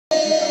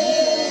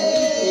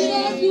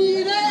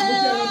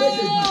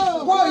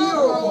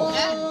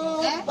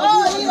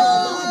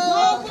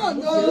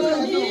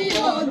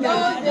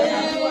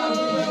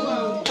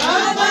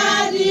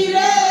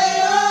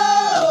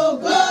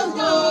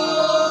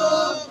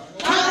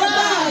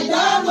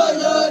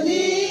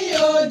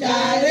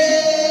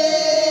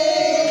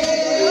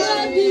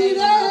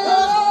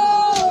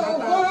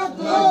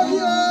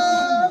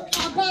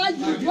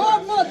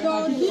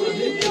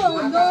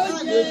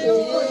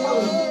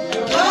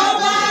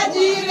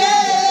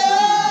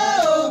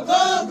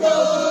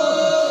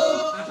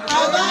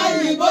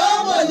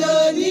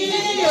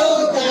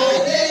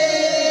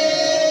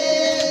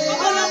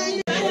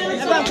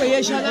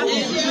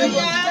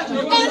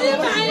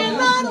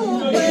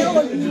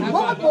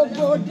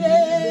òbòde.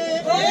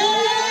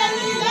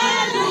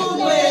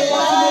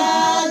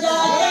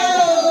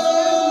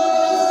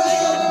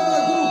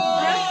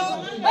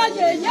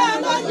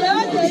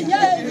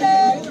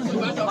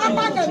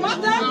 Apákẹ́ má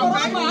tẹ́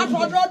kọ́ra máa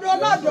fọdọ́dọ́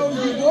lọ́dọ̀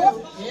òyìnbó.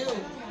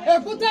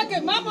 Èkúté kì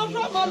má bọ́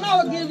sọ́mọ náà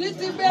ògiri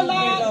ti gbé lọ.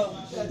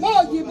 Mo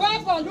òyìnbó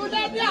ẹ̀fọ̀lú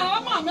dẹ́bí àwọn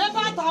ọmọ mi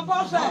bàtà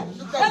bọ́sẹ̀.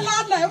 Ẹ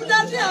lálẹ́ ń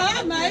dẹ́bí àwọn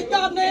ọmọ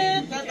ẹjọ́ ni.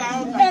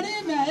 Erí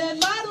mẹ́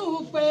lárú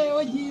pé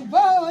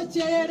òyìnbó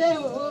ṣeré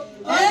o.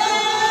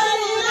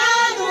 Erí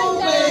lárú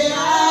pé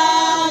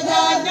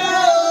àgàgà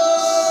o.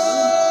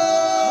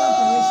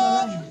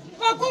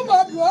 Kókó mo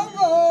dùn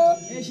ó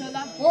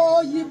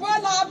òyìnbó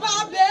la bá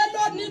bẹ́ẹ̀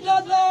lónìí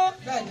dandan.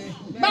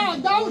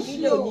 Gbàgbọ́ òsì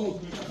o.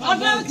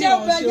 Ọdún tí o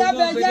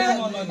bẹ̀yẹ.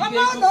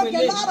 Ọmọ olókè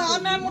lára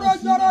mẹ́múró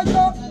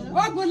jọrọjọ.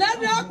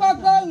 Ogunlẹ́bí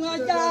ọ̀pọ̀pọ̀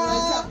ìwọ̀njà.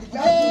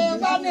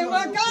 Èèwọ̀ ni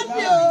wọ́n ká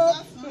dé o.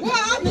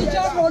 Wọ́n á mi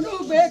jọ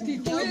olúgbé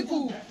kìkú ikú.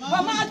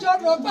 Ọmọ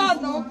àjọrò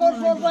gbàdọ̀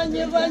kóso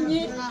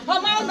rẹ̀yìn.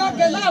 Ọmọ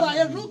olókè lára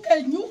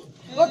erúkẹ̀yún.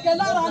 Òkè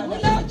lára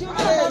gúnlẹ̀ ojú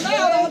ọ̀rọ̀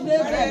lára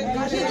débẹ̀.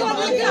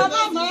 Nítorí kí a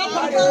má máa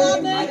bàtàrà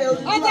ní.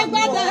 Ọjọ́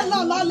gbọ́dọ̀ ẹ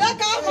lọ́la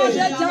lẹ́ka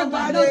ọmọdé jẹ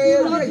gbàdọ̀ kí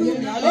lọ́dún.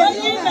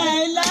 Èyí lẹ̀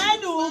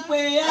lẹ́nu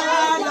pé a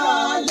lọ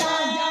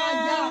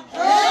jájá.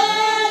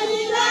 Èyí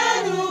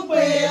lẹ́nu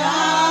pé a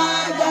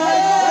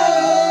jájá.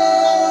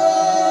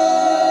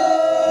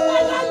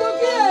 Ẹlẹ́nu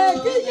kí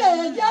èkíyè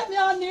jẹ́ mi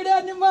ọ̀nìrẹ́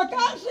ni mo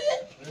ká sí.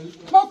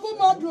 Mo kú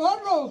mo dùn ó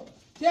rò.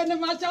 Ṣé ni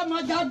màá ṣe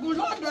máa jagun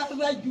lọ́dọ̀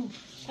rẹ̀ jù?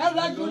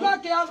 Ẹ̀rẹ̀gúnlọ́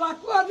kí ara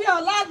kú orí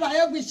ọ̀làdà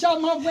ebi ṣe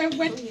ọmọ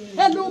gbẹngbẹ.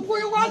 Ẹlùkú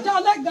iwájà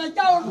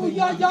lẹ́gànjá òru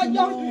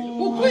yọjọjọ.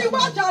 Òkú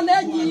iwájà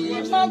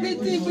lẹ́yìn mọ́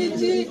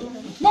bìtìbìtì.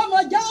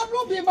 Mọ̀mọ̀ já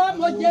rúbi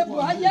mọ̀mọ̀ jẹ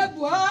bùhá yẹ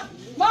bùhá.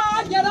 Máa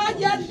jẹrẹ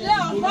yẹ ṣe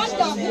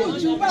àfájà fún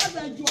ìṣú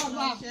bẹ̀rẹ̀ jù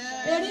ọ̀la.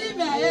 Èrí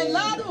mẹ̀ ẹ̀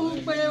lárùn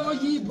pé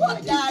òyìnbó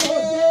ti kò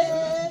dé.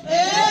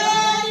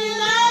 Èyí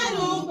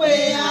lẹ́nu pé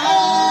a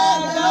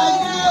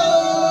jájá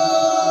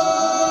o.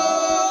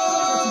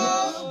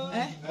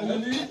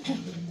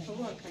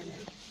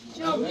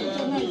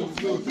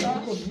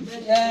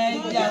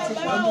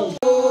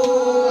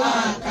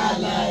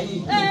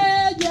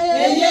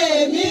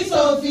 Eye mi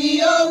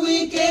sofi o wí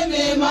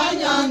kéme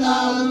mányàna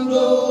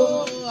uro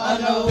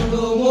ọ̀nà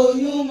òrò mo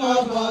yún mọ́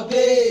bọ̀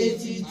bẹ́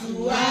ètìtù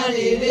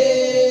arèrè.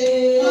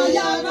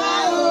 Ọ̀yàbá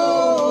o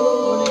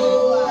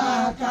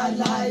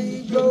àkàlà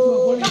ìgbò.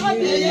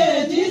 Eye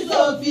mi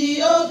sofi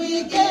o wí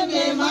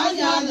kéme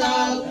mányàna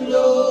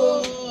uro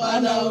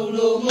ọ̀nà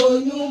òrò mo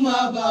yún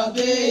mọ́ bọ̀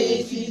bẹ́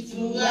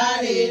ètìtù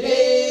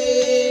arèrè.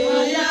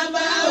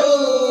 Ọ̀yàbá o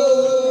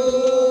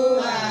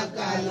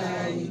àkàlà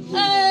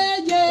ìgbò.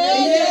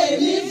 Eye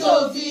mi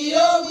sofi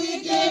o wí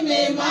kéme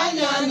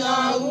mányàna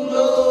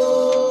uro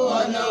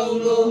ọ̀nà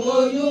òrò mo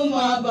yún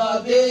mọ́ bọ̀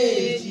bẹ́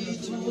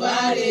ètìtù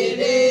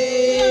arèrè.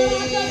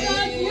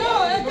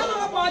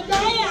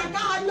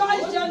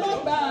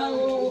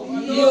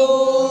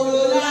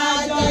 Ìhòòrò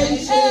lájọ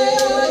ìṣe.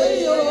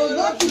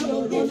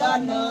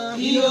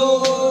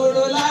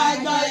 Ìhòòrò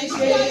lájọ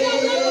ìṣe.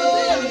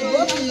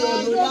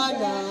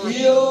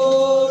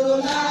 Ìhòòrò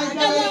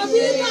lájọ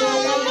ìṣe.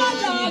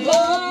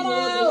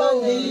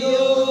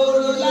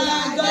 Ìhòòrò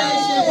lájọ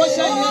ìṣe. Bó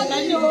ṣe yẹ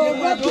lẹ́yìn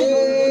òwúrọ̀ tó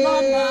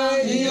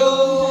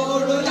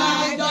ìhòòrò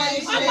lájọ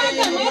ìṣe.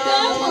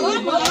 Ìhòòrò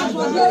lájọ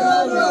ìṣe.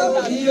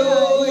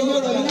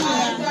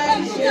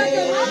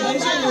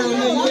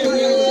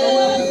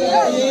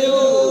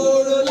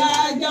 Ìhòòrò lájọ ìṣe. Ìhòòrò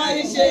lájọ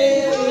ìṣe.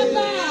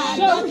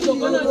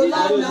 Ìhòòrò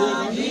lánàá.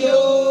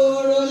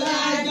 Ìhòòrò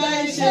lájọ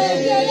ìṣe.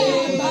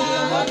 Ìhòòrò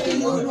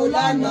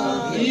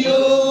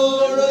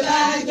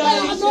lájọ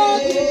ìṣe.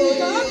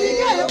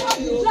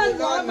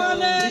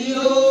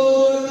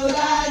 Ìhòòrò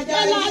lájọ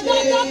ìṣe.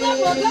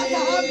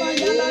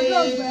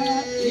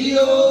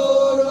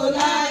 Ìhòòrò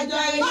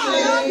lájọ ìṣe.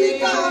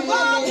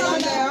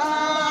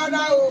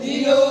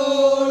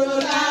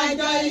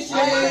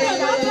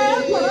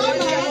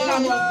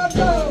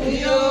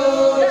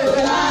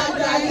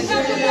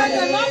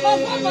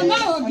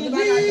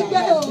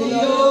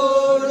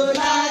 Ìhòòrò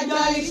lájọ ìṣe. Ìhòòrò lájọ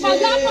ìṣe.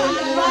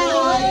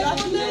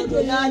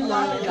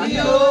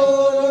 Ìhòòrò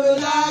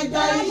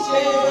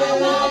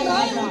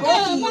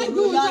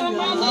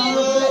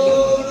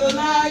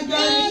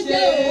lájọ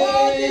ìṣe.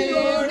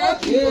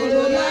 Ìhòòrò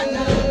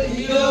lánàá.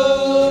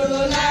 Ìhòòrò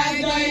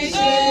lájọ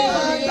ìṣe.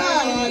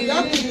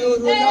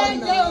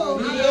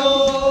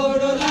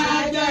 Ìhòòrò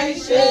lájọ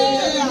ìṣe.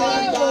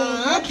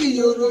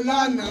 Ìhòòrò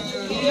lánàá.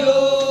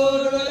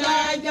 Ìhòòrò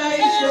lájọ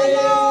ìṣe.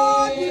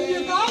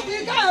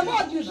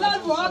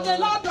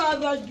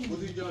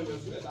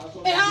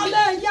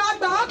 Ìhàlẹ̀ ìyá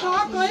àgbà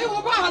ọkàn ìwọ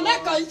bá àlẹ́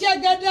kan ṣe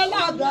gẹ́gẹ́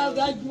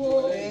ládàá ju o.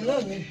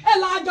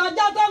 Ìlàjọ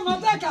jáde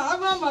mọ́tẹ́kà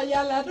mọ́mọ́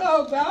yẹlẹ̀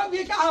dọ́gbẹ́ ó bí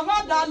ká mọ́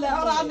dalẹ̀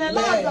ọ̀rọ̀ ni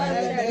ládàá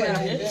rẹ̀.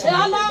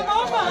 Ìhàlẹ̀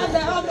mọ́mọ́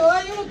lẹ̀ ọ̀dọ̀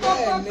oyún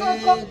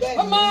kókókókó.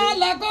 Ọmọ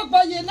alẹ̀ kókó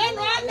yìí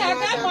nínú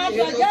akẹ́kẹ́ mọ́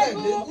tẹ̀gẹ́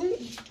kú.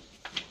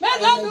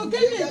 Mẹ́lẹ́nu kí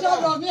ni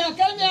ìṣòro mi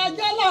ẹ̀kẹ́mi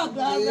ẹjọ́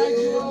ládàá rẹ̀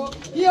ju o.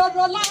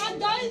 Ìhòòrò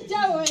lájọ ìṣe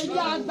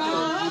òye àgbà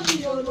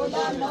ìhòòrò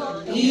lánàá.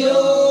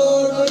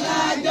 Ìhòòrò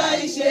lájọ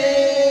ìṣe.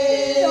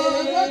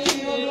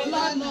 Ìhòòrò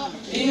lánàá.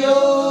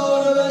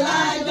 Ìhòòrò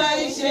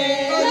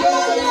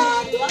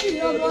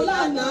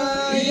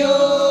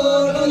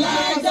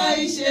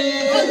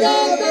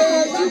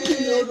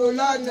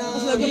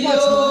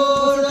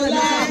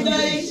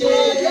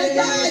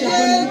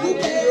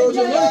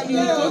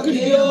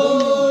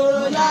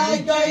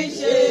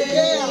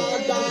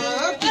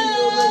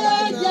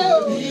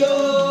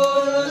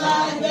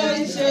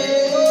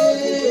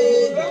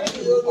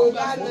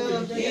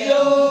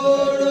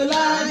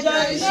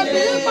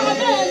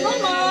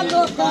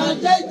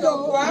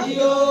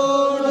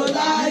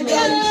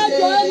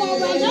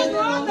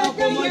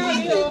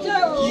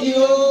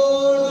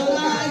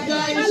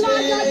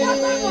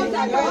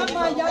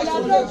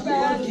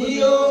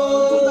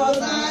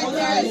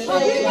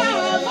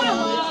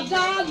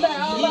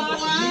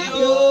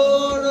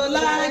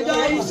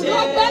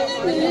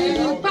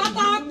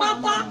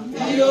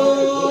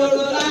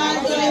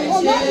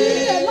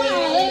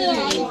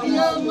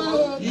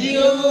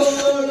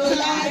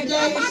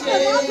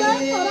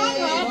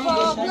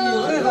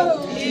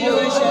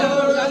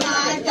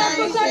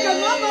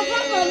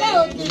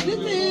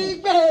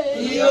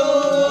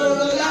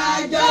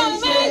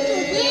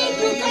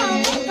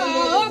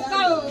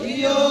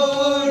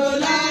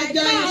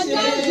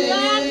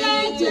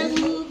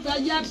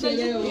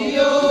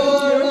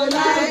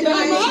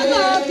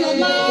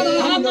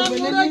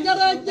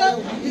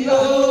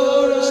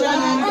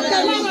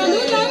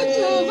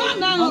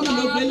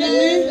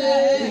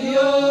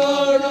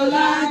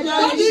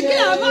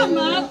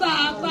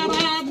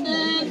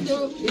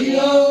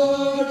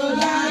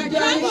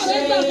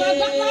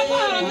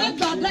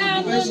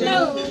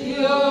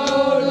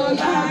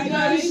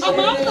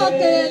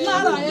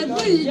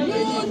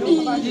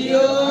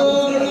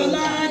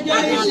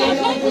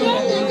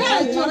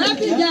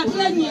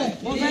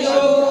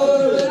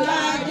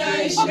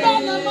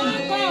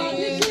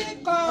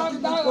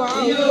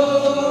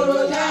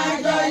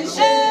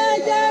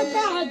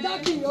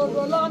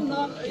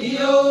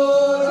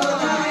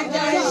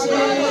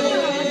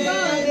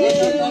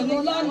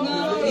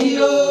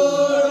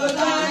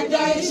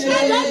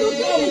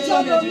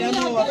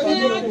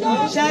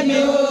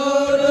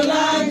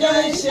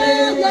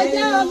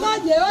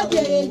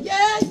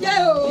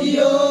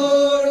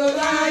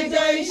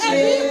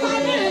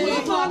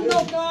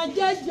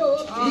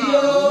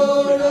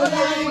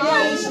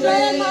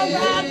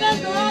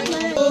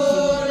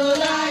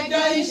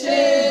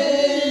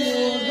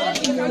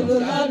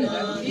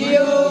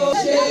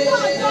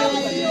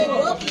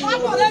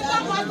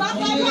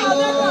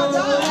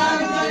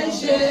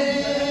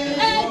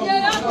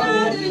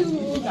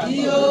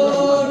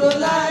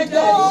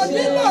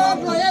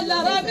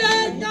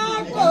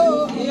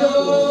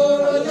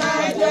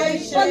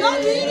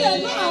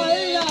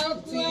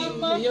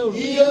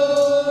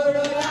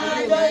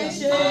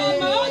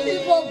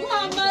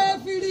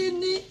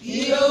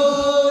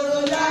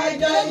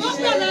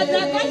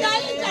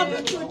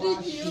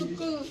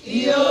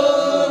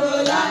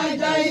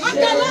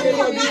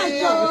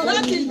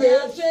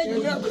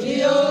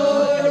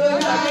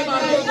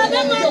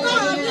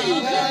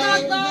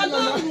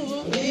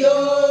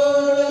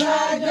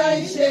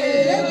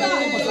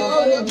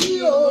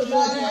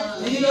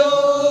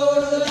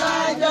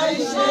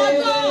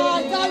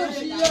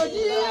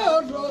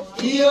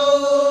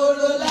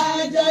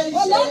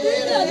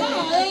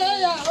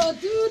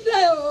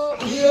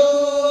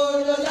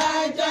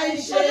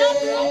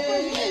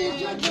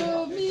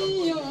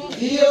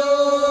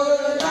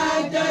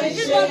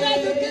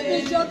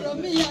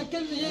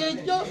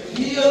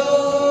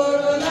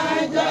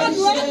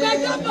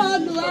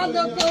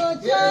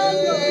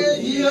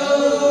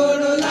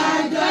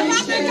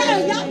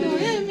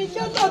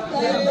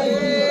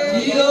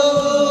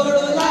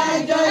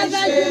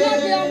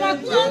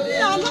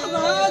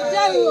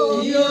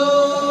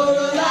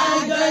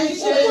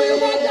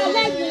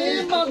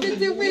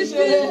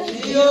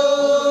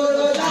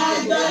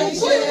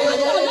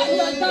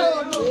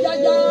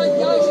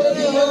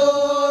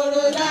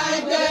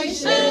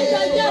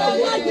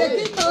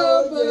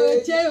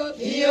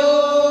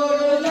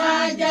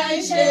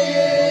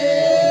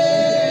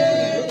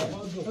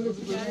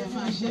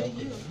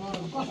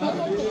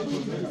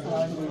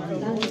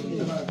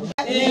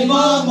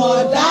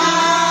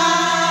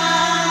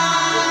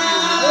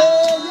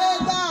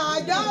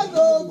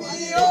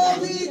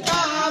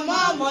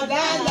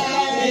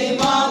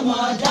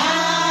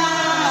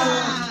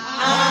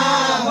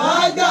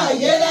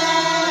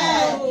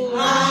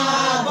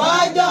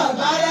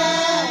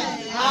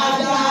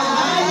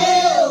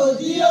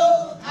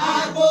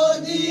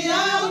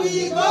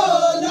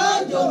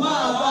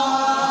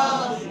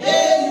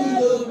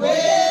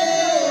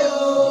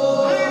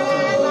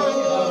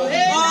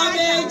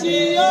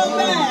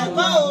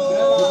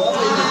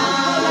Oh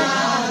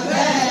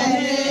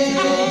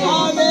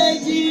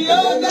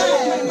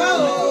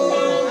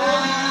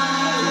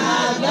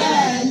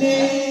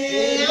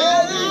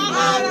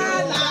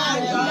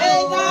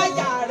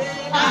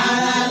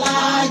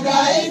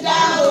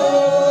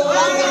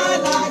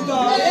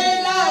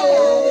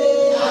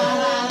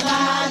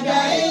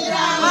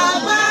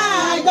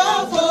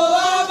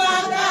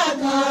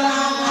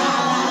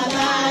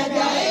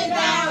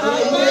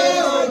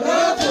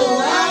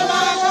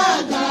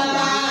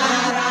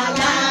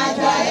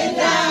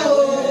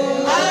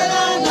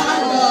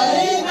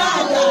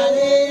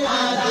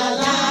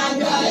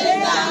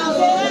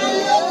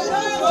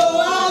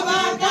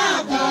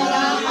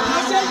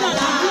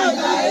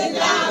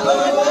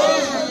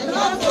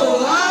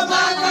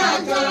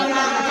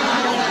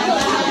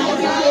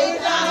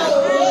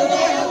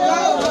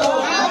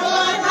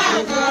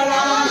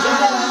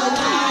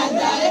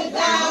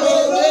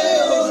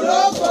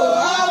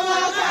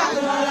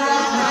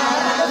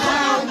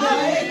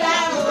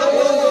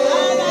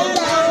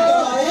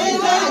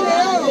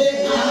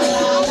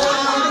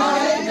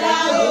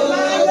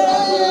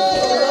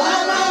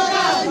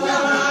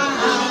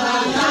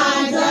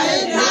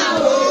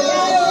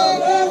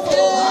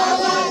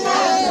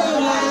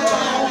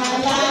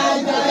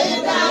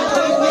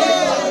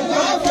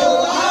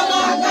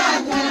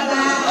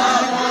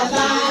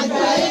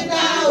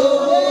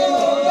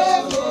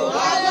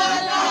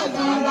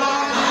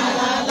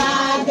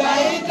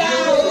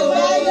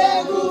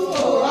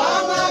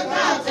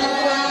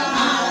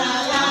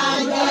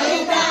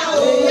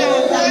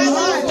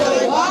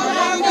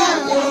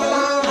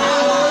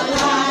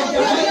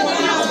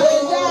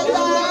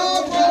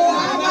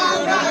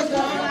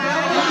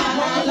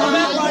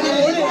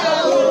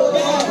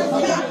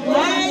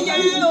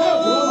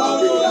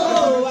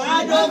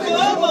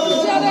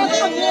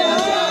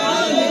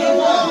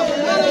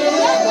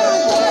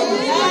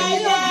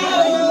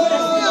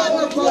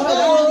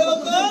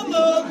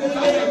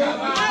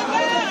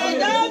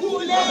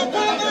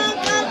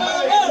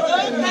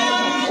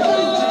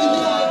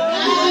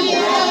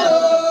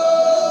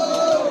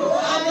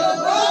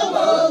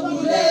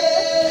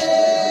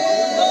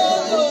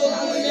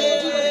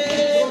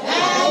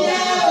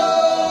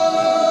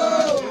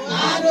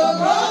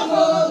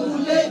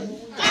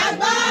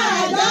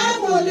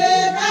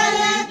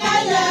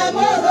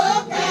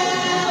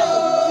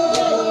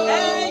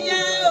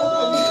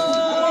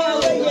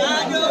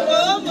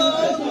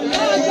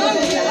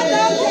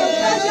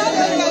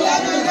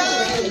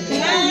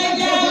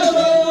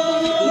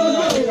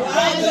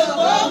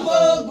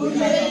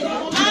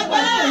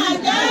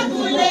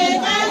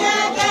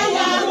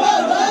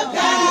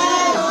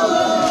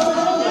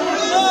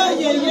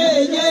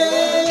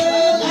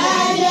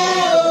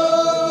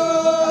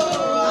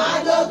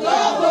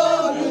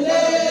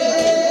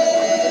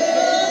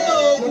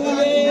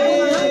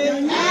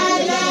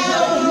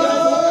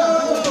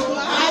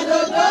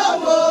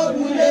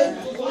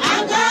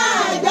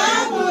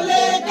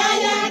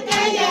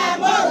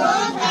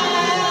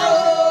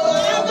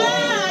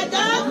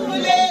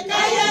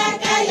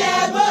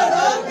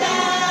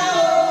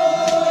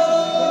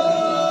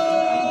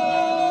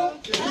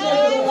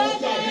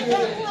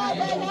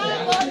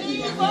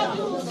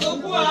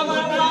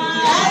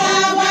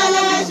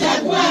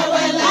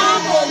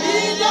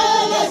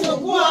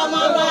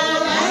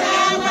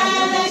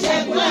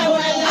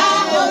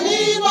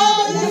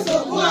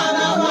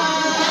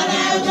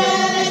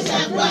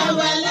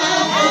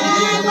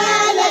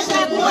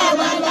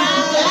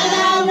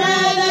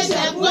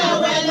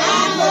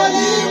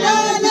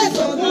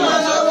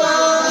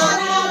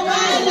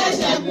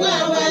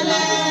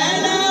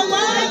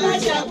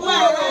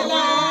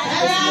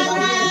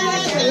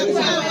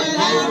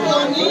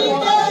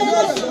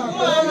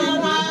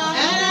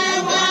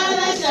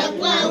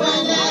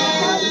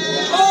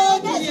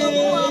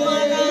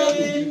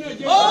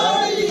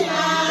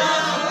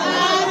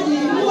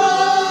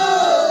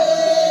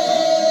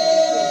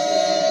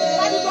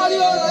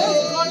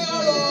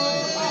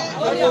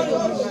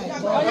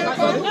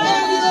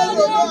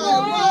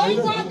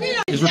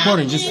It's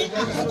recording, just.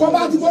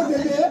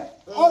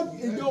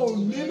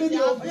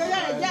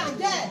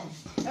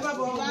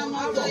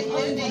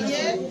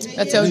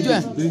 That's how you do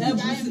it.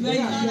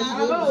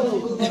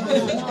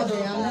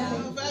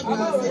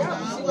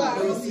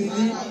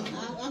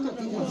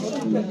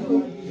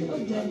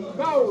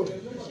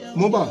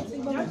 Moba.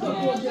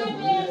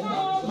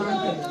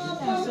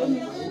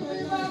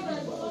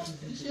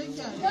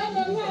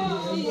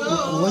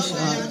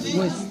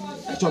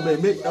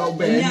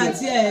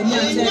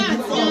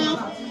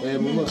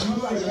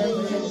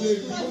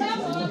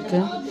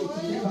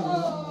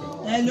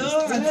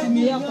 Hello,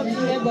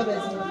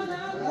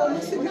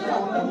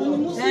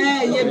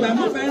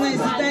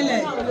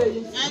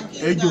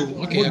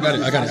 Okay, I got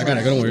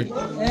it. Don't worry.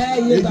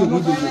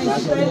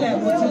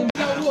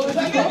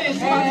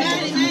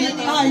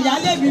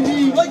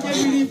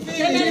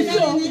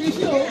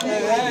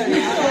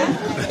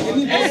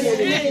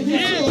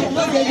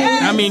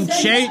 I'm in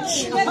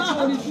church.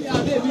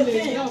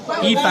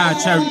 IFA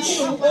Church.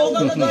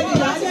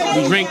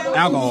 We drink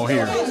alcohol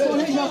here.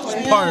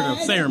 It's part of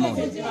the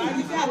ceremony.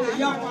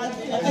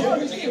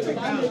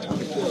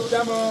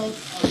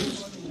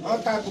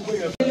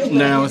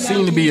 Now, it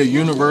seemed to be a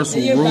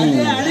universal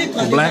rule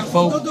for black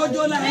folk,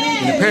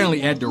 and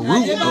apparently at the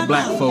root of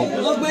black folk,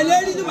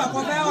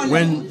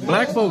 when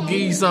black folk give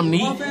you something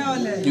to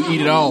eat, you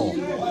eat it all,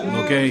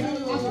 okay?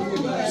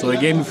 So they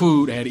gave me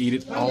food, I had to eat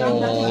it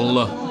all,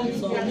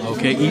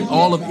 okay? Eat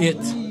all of it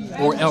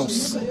or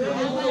else,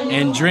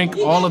 and drink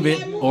all of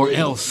it or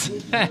else.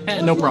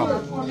 No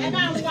problem.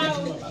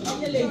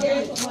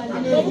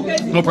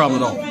 No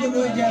problem at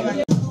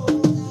all.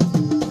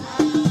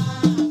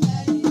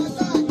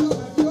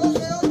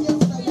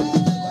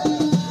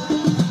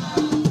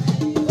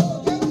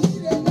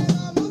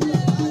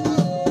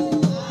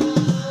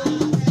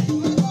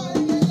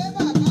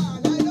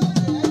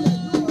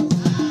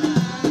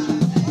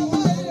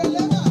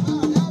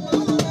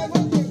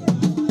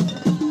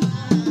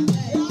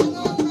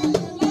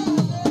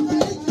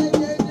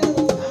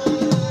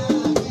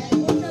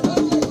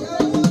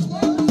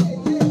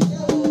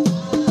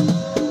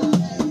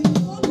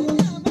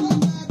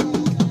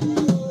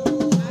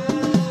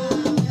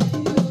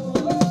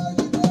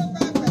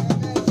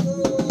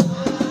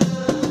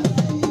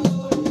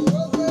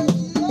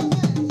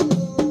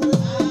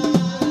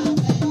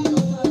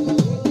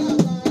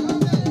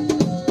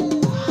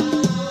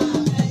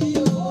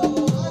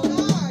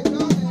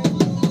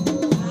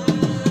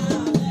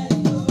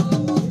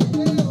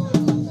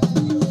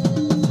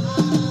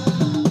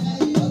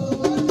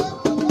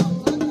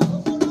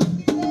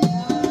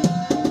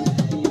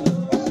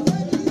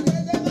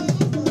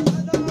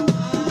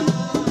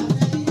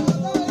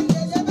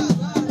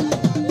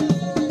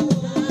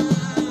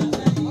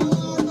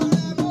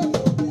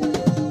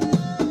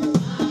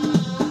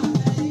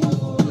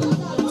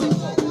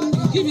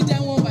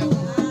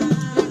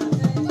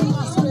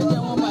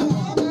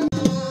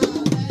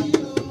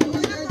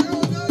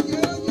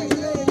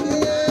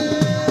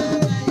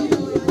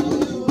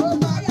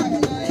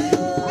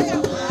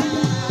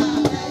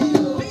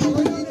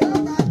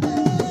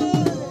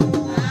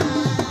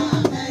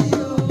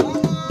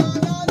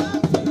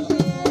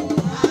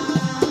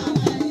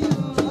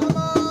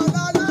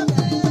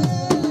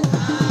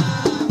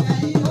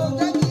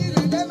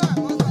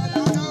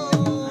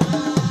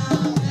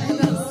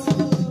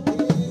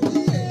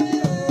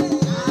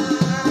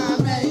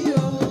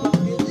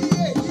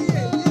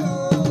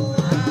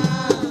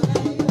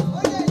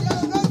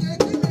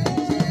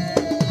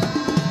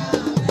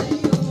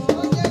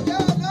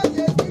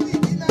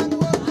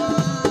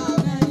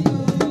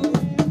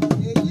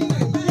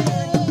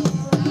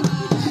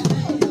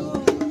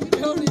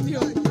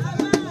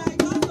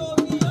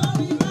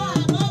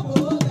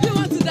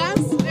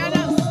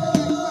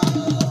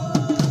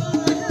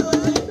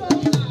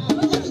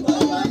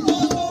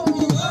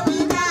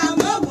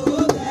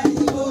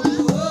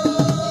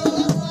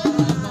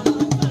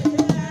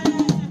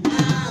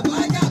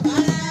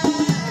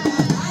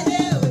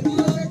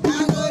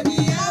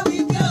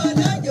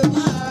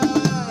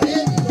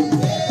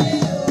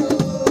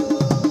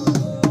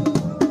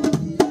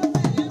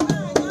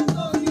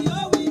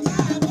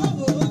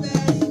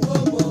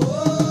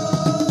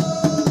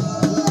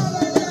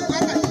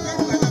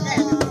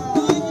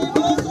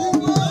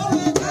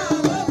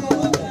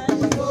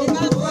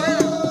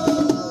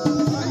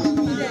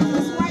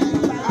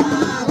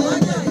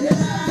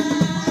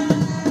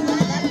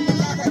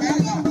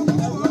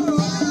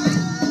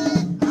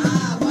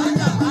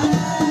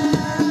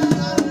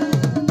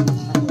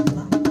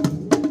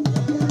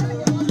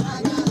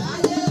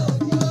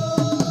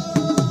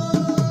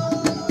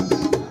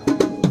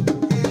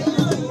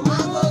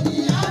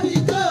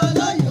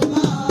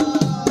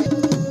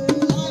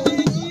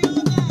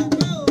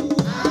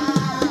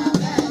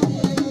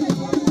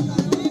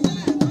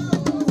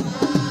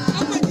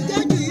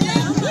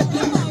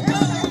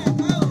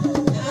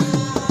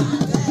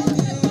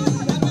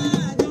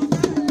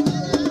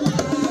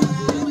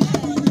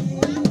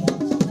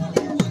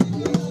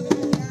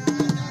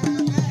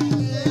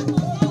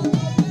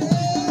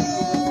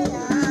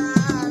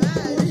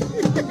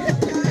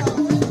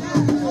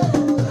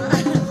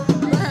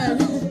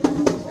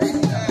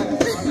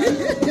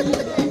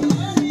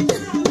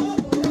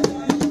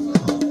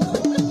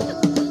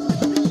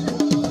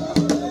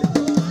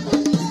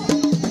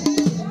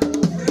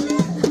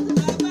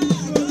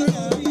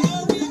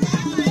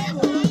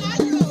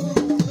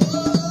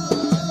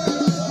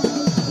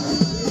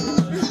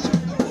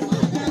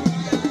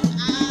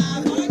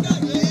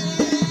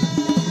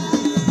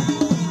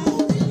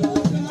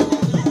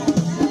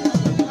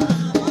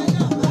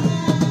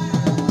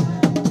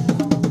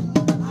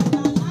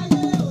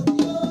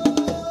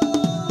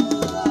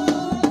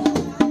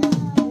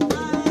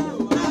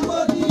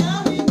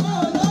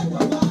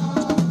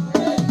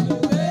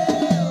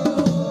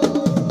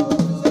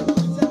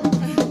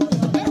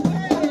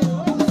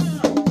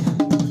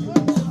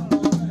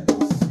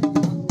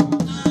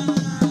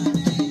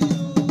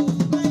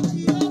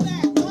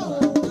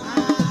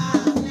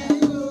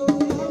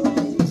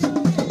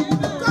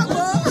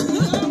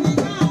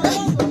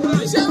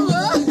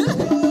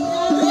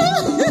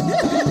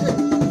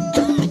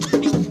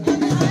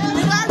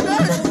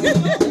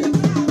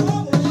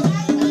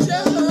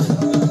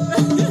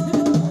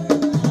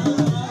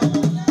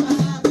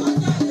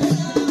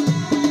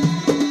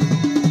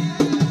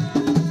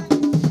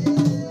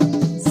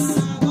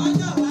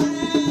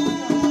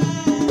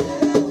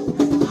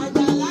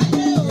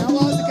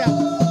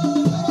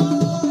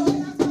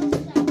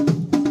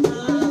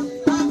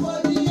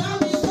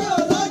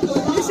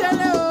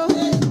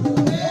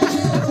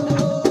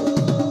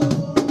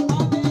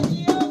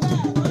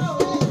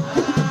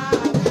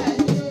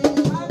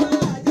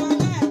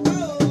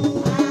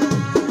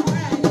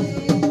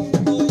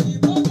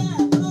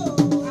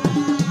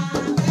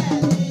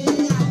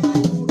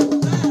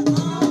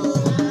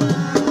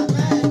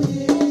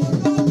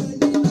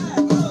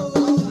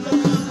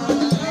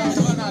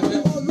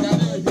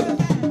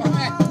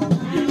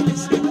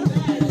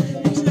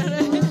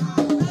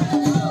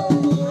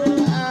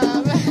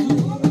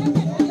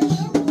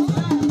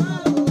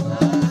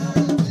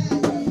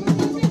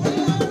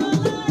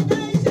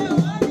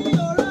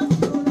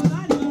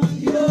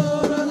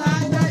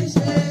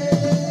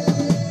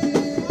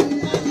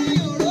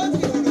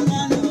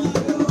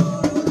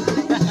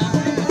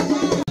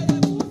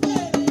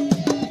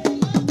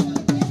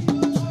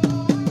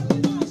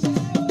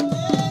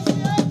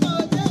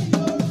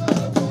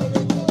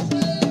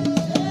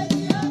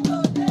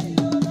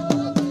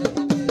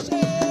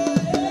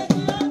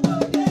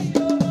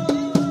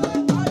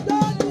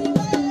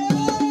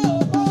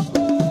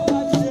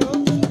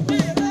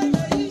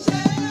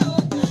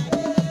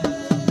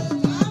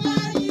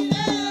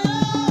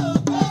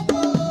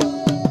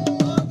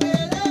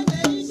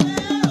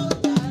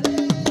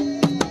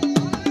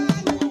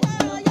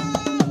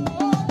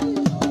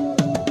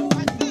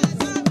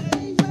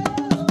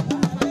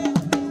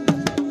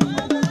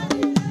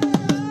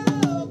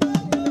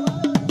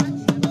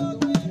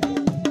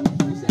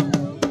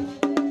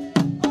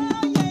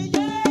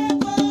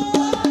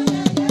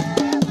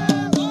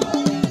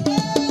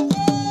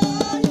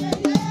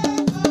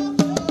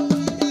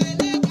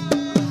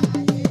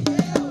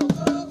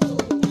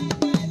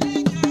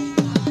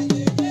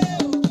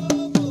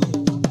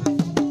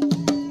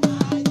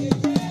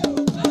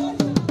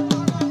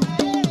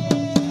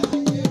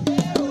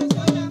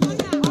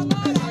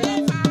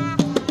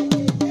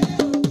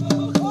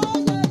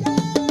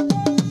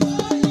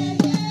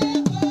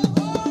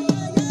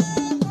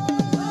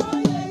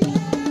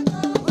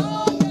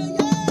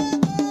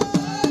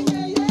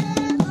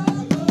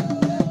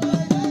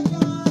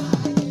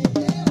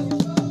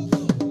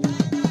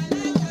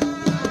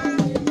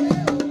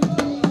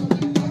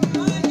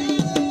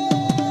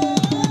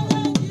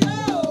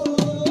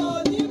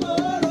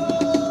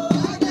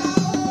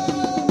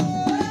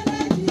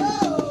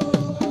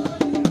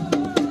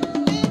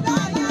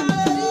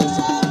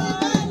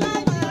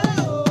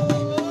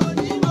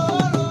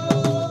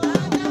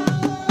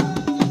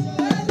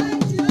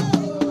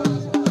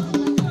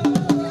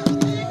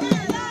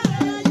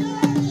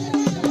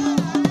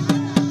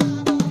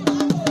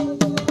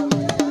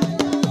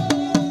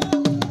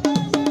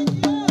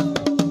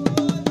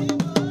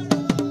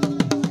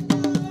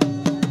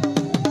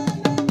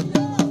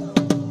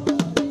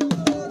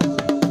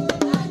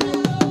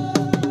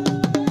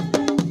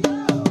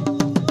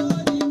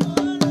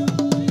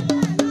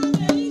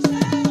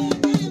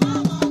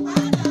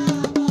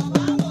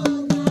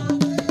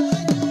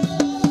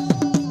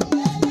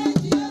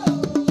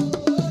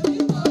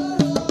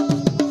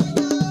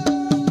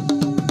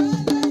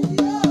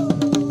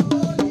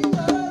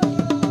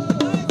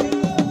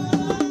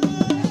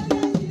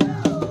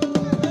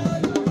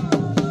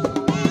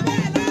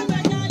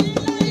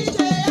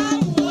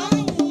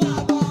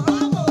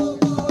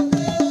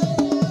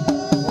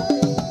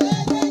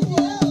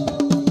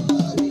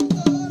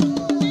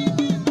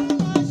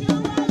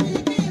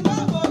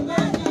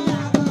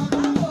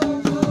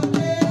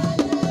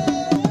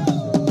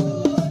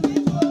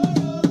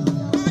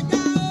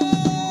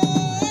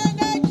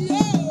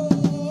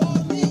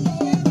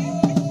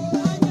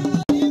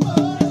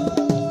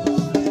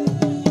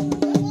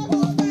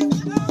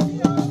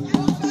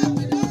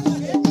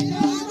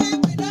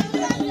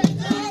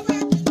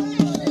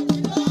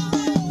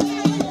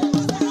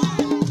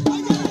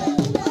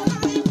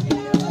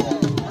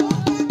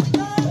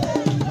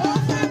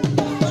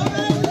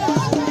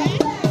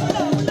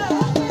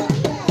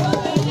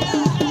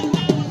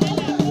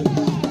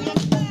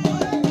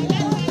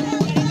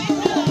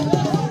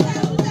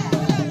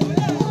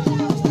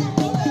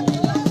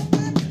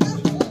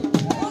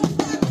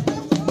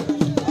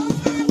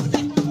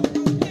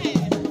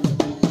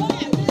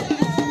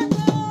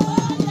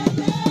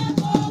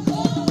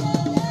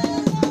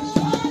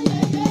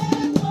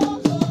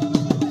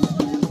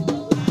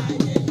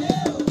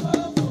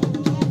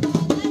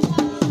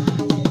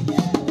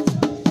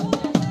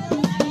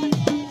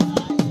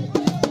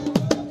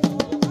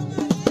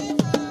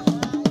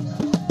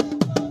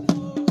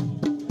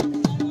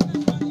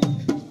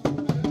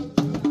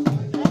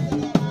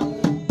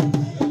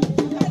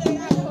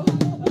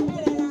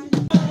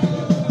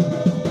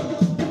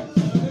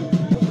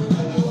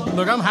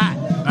 Look, I'm hot.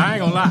 I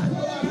ain't gonna lie.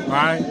 All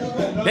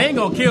right? They ain't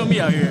gonna kill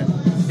me out here.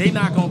 They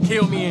not gonna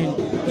kill me in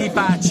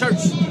IFA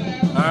Church.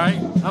 All right?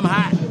 I'm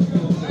hot.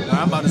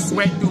 I'm about to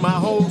sweat through my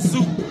whole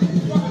suit.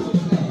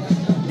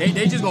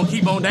 They just gonna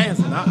keep on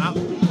dancing.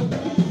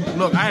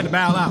 Look, I had to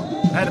bow out.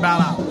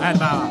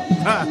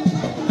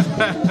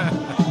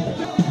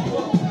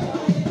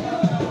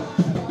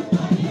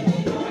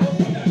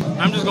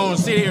 I'm just gonna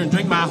sit here and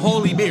drink my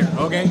holy beer,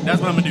 okay?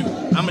 That's what I'm gonna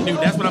do.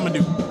 That's what I'm gonna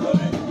do.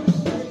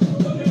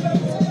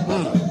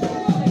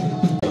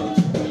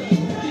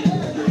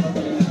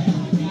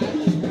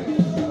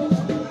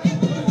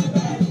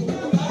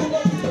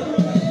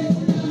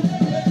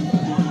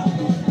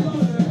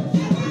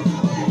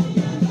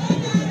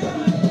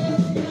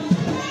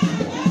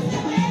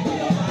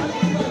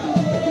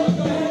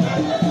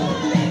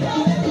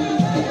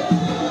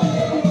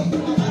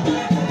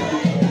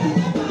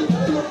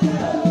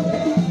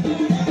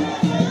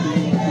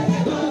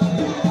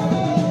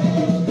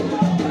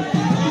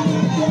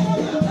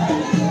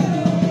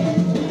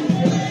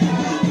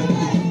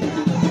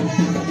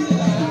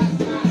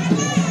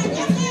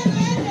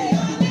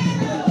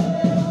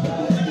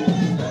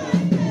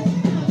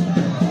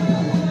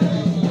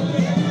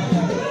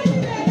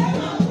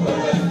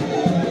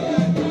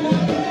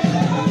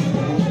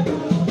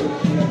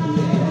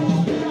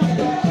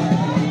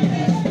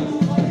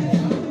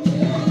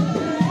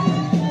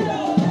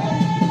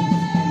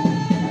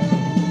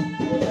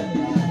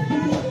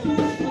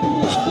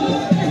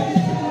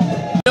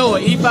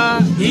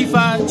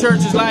 IFA church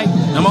is like,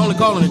 I'm only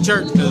calling it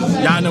church because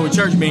y'all know what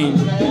church means.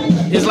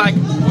 It's like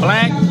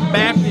Black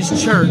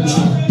Baptist church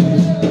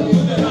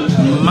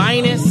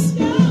minus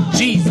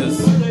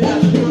Jesus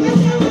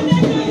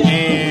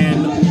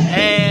and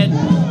add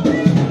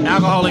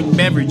alcoholic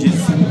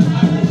beverages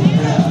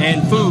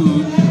and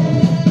food,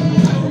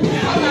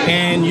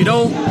 and you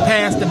don't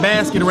pass the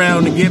basket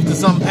around to give to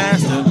some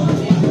pastor.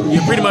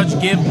 You pretty much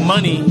give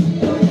money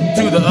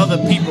to the other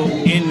people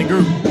in the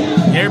group.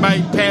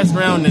 Everybody passed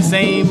around the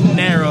same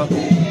naira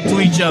to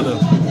each other,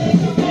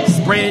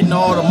 spreading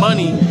all the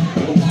money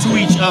to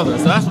each other.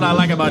 So that's what I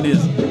like about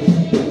this.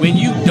 When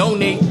you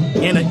donate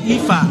in an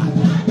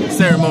IFA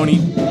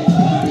ceremony,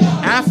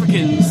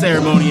 African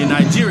ceremony in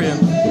Nigeria,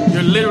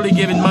 you're literally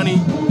giving money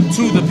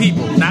to the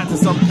people, not to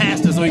some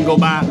pastor so he can go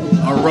buy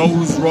a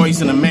Rolls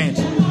Royce and a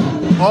mansion.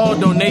 All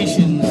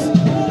donations,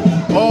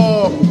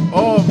 all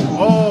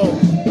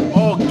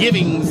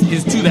givings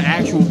is to the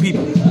actual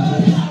people.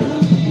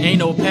 Ain't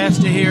no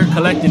pastor here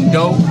collecting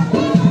dough.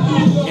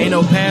 Ain't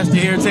no pastor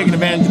here taking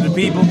advantage of the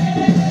people.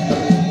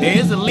 There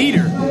is a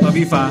leader of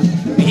IFA.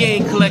 He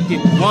ain't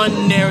collected one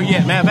naira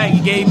yet. Matter of fact,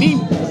 he gave me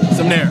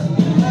some naira.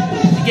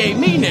 He gave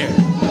me naira.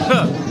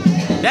 Huh.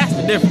 That's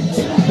the difference.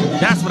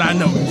 That's what I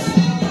noticed.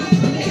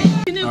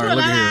 All right,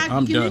 look at here.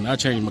 I'm done. I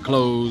changed my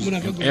clothes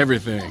and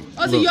everything.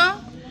 Look,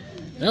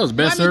 that was the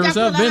best service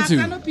I've been to.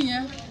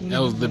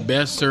 That was the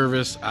best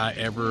service I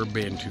ever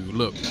been to.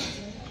 Look.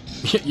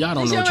 Y'all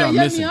don't know what y'all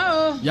missing.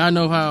 Y'all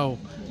know how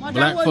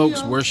black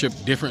folks worship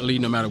differently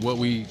no matter what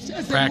we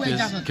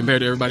practice compared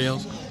to everybody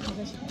else?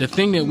 The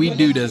thing that we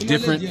do that's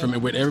different from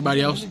what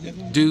everybody else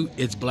do,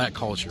 it's black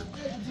culture.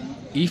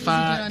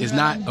 IFA is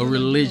not a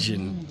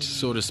religion,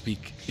 so to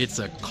speak. It's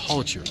a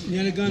culture.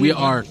 We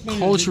are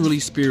culturally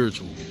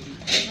spiritual.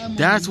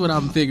 That's what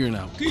I'm figuring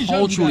out.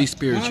 Culturally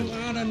spiritual.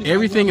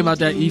 Everything about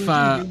that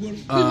IFA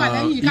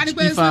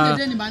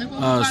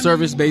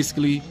service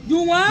basically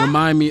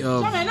remind me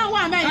of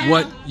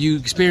what you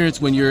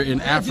experience when you're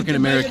in African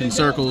American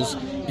circles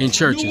in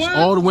churches.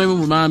 All the women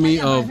remind me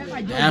of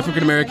the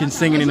African Americans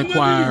singing in the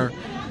choir.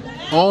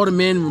 All the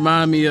men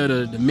remind me of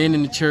the men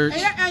in the church.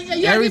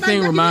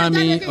 Everything remind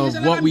me of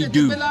what we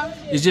do.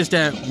 It's just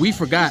that we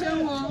forgot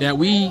that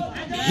we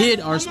hid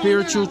our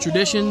spiritual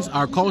traditions,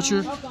 our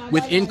culture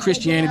within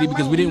Christianity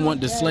because we didn't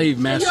want the slave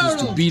masters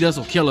to beat us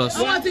or kill us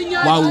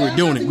while we were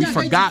doing it. We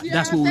forgot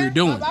that's what we were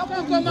doing,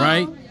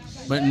 right?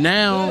 But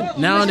now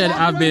that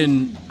I've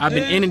been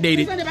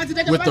inundated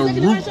with the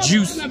root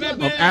juice of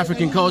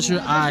African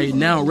culture, I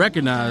now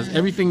recognize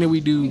everything that we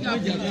do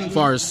as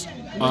far as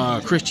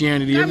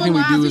Christianity, everything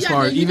we do as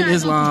far as even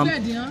Islam,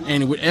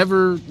 and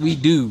whatever we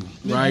do,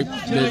 right?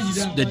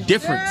 The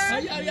difference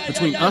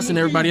between us and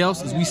everybody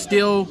else is we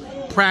still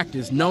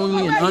practice,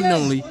 knowingly and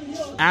unknowingly,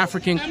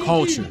 African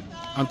culture.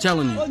 I'm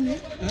telling you,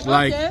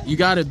 like, you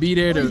got to be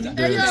there to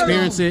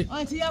experience it.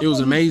 It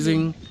was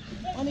amazing.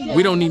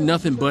 We don't need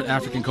nothing but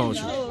African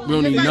culture. We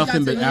don't need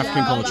nothing but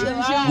African culture.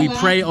 We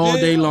pray all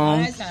day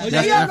long.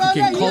 That's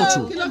African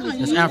culture.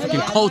 That's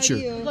African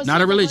culture,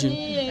 not a religion.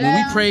 When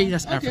we pray,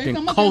 that's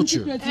African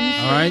culture. All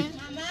right?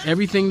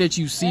 Everything that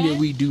you see that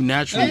we do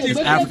naturally is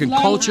African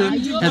culture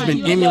has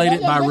been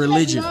emulated by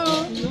religion.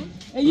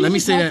 Let me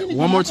say that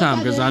one more time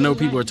because I know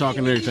people are talking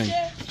and everything.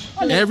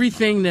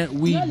 Everything that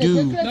we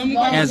do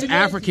as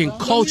African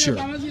culture,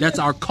 that's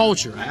our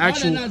culture, our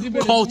actual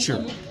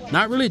culture,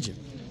 not religion.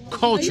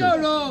 Culture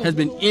has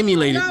been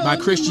emulated by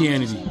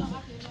Christianity,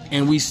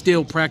 and we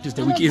still practice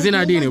that. It's in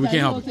our DNA. We can't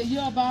help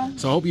it.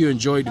 So I hope you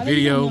enjoyed the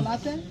video.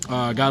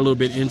 Got a little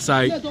bit of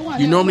insight.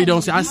 You normally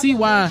don't see. I see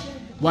why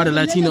why the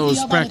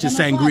Latinos practice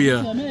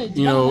sangria,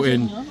 you know,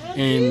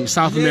 in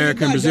South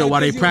America and Brazil,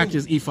 why they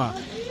practice IFA.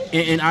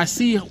 And I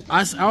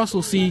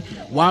also see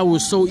why it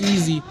was so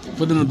easy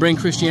for them to bring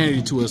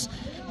Christianity to us,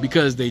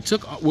 because they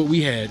took what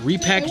we had,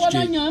 repackaged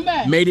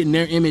it, made it in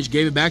their image,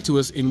 gave it back to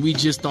us, and we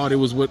just thought it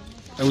was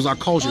our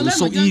culture. It was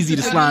so easy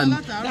to slide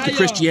to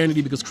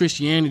Christianity because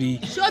Christianity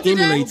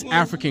emulates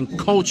African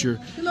culture,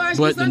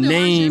 but the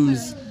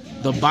names,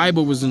 the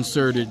Bible was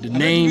inserted, the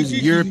names,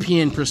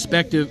 European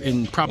perspective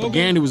and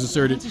propaganda was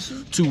inserted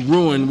to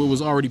ruin what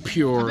was already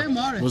pure,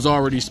 was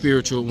already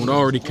spiritual, was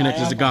already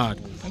connected to God.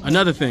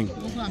 Another thing,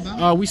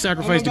 we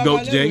sacrificed the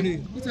goat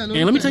today. And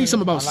let me tell you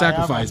something about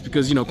sacrifice,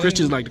 because, you know,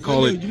 Christians like to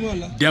call it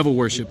devil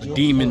worship,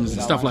 demons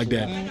and stuff like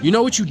that. You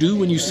know what you do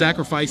when you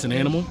sacrifice an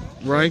animal,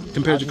 right,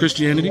 compared to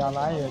Christianity?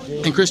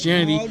 In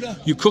Christianity,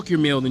 you cook your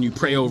meal, then you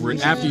pray over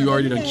it after you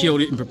already done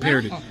killed it and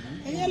prepared it.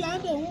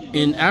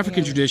 In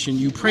African tradition,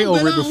 you pray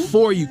over it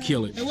before you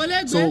kill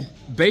it. So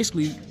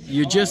basically,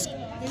 you're just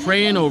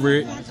praying over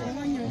it.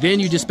 Then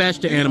you dispatch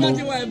the animal,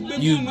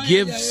 you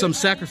give some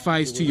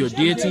sacrifice to your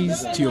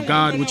deities, to your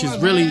God, which is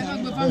really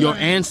your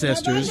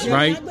ancestors,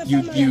 right?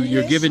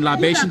 You're giving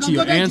libation to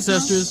your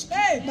ancestors,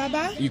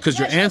 because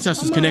your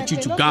ancestors connect you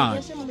to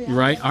God,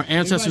 right? Our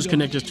ancestors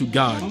connect us to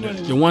God.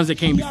 The ones that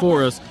came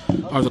before us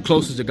are the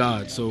closest to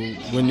God. So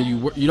when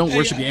you don't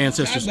worship your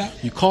ancestors,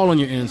 you call on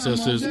your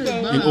ancestors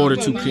in order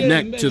to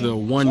connect to the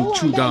one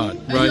true God,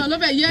 right?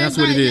 That's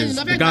what it is.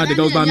 The God that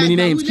goes by many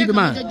names, keep in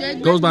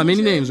mind, goes by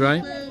many names,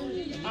 right?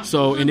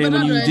 So, and then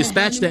when you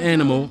dispatch the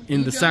animal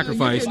in the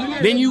sacrifice,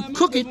 then you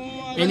cook it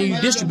and you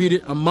distribute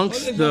it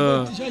amongst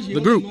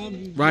the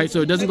group, right? So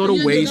it doesn't go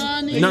to waste.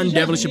 There's nothing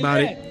devilish about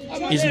it.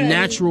 It's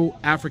natural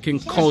African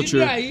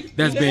culture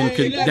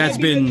that's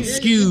been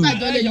skewed,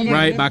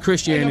 right, by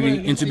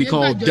Christianity into be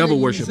called devil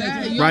worship,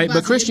 right?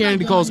 But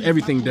Christianity calls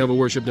everything devil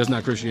worship. That's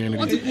not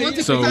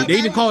Christianity. So they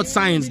even call it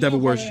science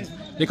devil worship.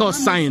 They call it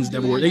science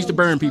devil worship. They used to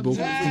burn people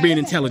for being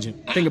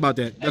intelligent. Think about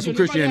that. That's what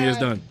Christianity has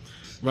done.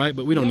 Right,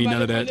 but we don't need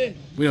none of that.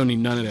 We don't need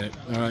none of that.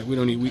 All right, we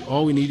don't need.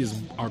 All we need is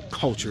our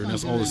culture, and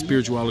that's all the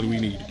spirituality we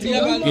need.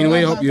 Anyway,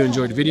 I hope you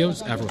enjoyed the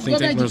videos. Afro Think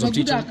Tank, learn some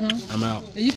teaching. I'm out.